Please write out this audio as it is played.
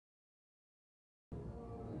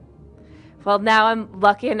Well, now I'm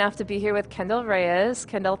lucky enough to be here with Kendall Reyes.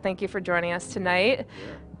 Kendall, thank you for joining us tonight.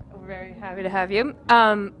 We're very happy to have you.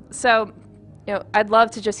 I'd love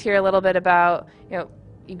to just hear a little bit about,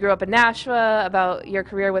 you grew up in Nashua, about your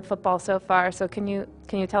career with football so far. So can you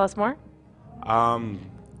tell us more? Um,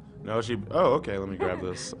 no, she. Oh, okay. Let me grab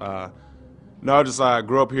this. No, just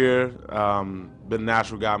grew up here. Been a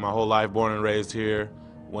Nashua guy my whole life. Born and raised here.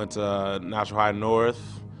 Went to Nashua High North.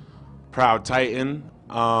 Proud Titan.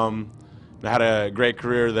 I had a great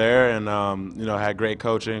career there, and had great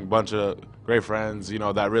coaching, bunch of great friends.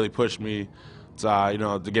 That really pushed me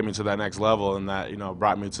to get me to that next level, and that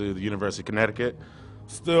brought me to the University of Connecticut.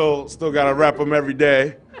 Still got to rep them every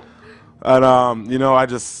day, and I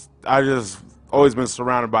just always been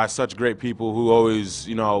surrounded by such great people who always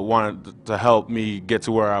wanted to help me get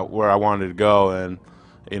to where I wanted to go, and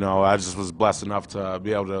I just was blessed enough to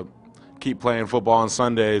be able to keep playing football on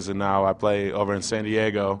Sundays, and now I play over in San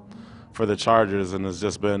Diego for the Chargers, and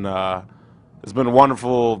it's been a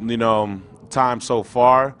wonderful time so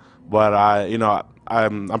far. But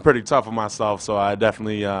I'm pretty tough on myself, so I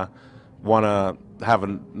definitely want to have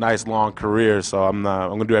a nice long career. So I'm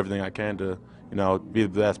gonna do everything I can to be the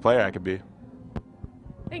best player I could be.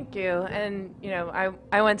 Thank you. And,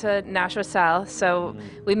 I went to Nashua South, so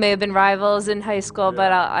we may have been rivals in high school,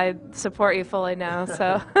 but I support you fully now.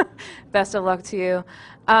 So best of luck to you.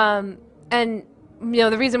 And,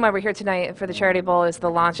 the reason why we're here tonight for the Charity Bowl is the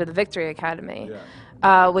launch of the Victory Academy,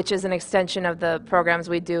 which is an extension of the programs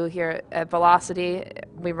we do here at Velocity.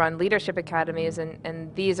 We run leadership academies,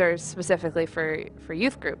 and these are specifically for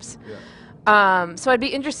youth groups. So I'd be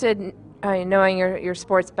interested, knowing your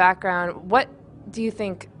sports background, what do you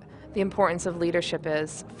think the importance of leadership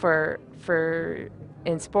is for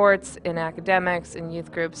in sports, in academics, in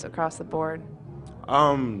youth groups across the board?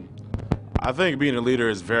 I think being a leader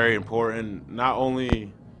is very important. Not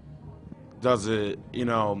only does it,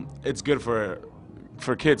 it's good for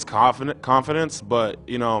kids' confidence, but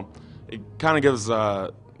it kind of gives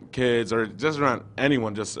kids, or just around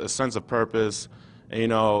anyone, just a sense of purpose,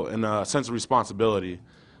 and a sense of responsibility.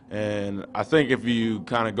 And I think if you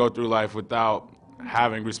kind of go through life without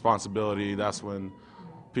having responsibility, that's when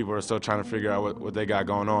people are still trying to figure out what they got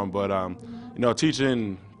going on. But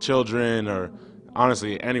teaching children, or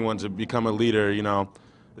honestly anyone, to become a leader,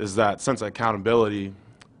 is that sense of accountability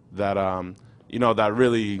that that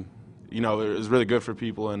really is really good for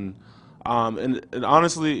people, and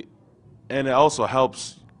honestly, and it also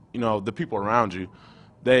helps the people around you.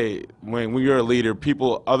 When you're a leader,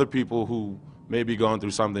 other people who may be going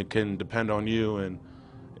through something can depend on you, and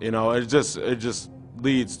it just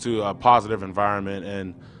leads to a positive environment,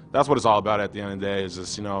 and that's what it's all about at the end of the day. Is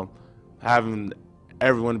just having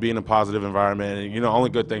everyone be in a positive environment, and only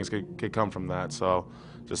good things could come from that. So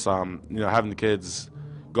just having the kids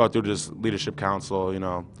go through this leadership council,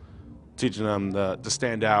 teaching them to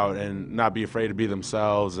stand out and not be afraid to be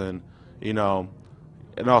themselves, and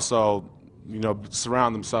and also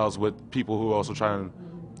surround themselves with people who are also trying to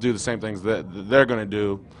do the same things that they're going to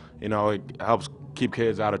do. It helps keep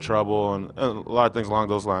kids out of trouble, and a lot of things along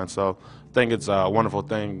those lines. So I think it's a wonderful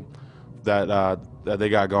thing that they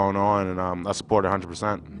got going on, and I support it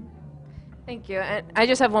 100%. Thank you. And I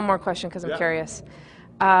just have one more question because I'm curious.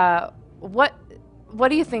 What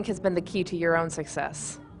do you think has been the key to your own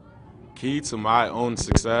success? Key to my own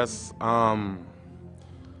success?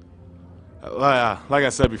 Like I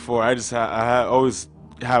said before, I always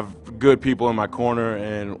have good people in my corner,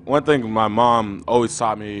 and one thing my mom always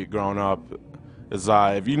taught me growing up is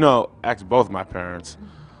actually both my parents,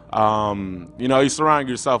 you surround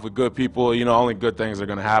yourself with good people, only good things are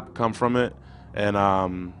going to come from it. And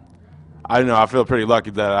I feel pretty lucky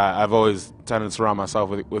that I've always tended to surround myself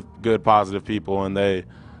with good, positive people, and they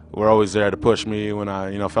were always there to push me when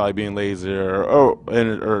I felt like being lazy,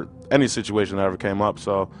 or any situation that ever came up.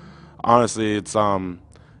 So honestly, it's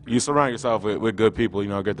you surround yourself with good people,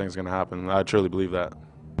 good things are going to happen. I truly believe that.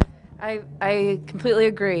 I completely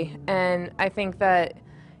agree, and I think that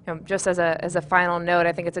just as a final note,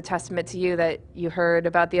 I think it's a testament to you that you heard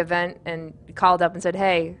about the event and called up and said,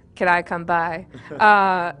 "Hey, can I come by?"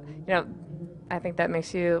 I think that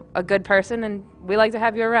makes you a good person, and we like to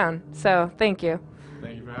have you around. So thank you.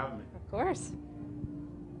 Thank you for having me. Of course.